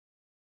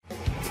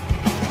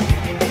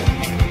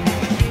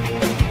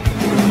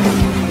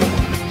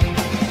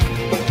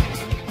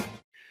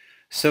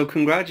So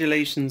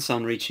congratulations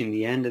on reaching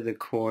the end of the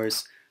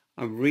course.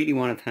 I really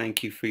want to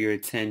thank you for your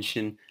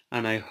attention,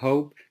 and I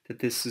hope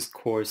that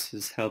course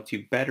has helped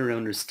you better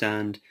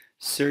understand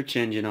search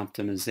engine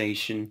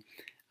optimization,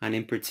 and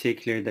in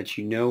particular that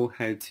you know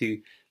how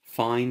to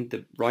find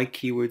the right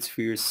keywords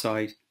for your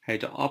site, how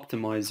to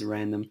optimize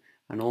around them,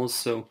 and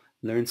also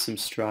learn some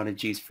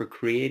strategies for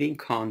creating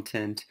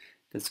content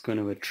that's going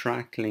to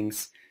attract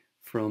links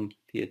from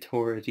the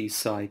authority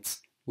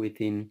sites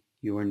within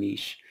your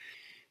niche.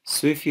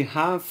 So if you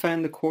have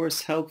found the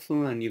course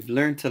helpful and you've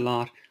learnt a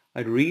lot,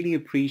 I'd really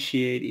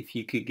appreciate if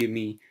you could give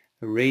me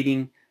a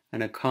rating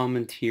and a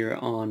comment here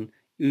on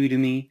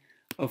Udemy.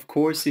 Of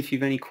course, if you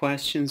have any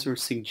questions or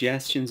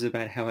suggestions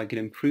about how I can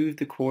improve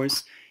the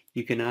course,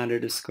 you can add a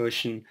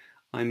discussion.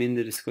 I'm in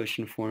the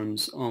discussion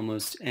forums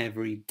almost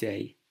every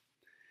day.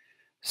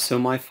 So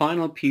my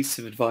final piece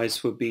of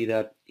advice would be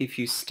that if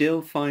you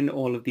still find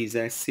all of these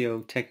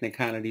SEO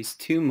technicalities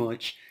too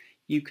much,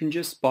 you can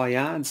just buy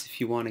ads if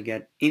you want to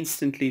get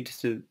instantly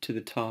to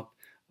the top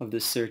of the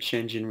search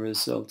engine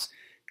results.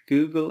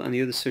 Google and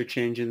the other search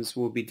engines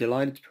will be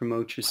delighted to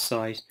promote your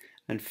site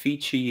and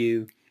feature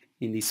you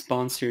in the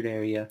sponsored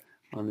area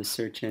on the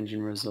search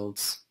engine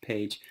results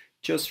page.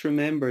 Just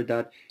remember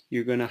that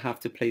you're going to have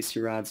to place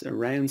your ads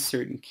around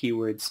certain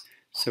keywords,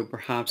 so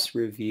perhaps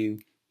review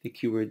the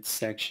keyword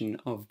section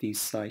of the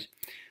site.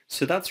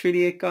 So that's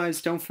really it,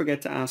 guys. Don't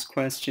forget to ask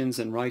questions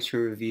and write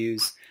your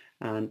reviews,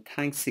 and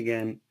thanks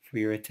again for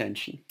your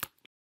attention.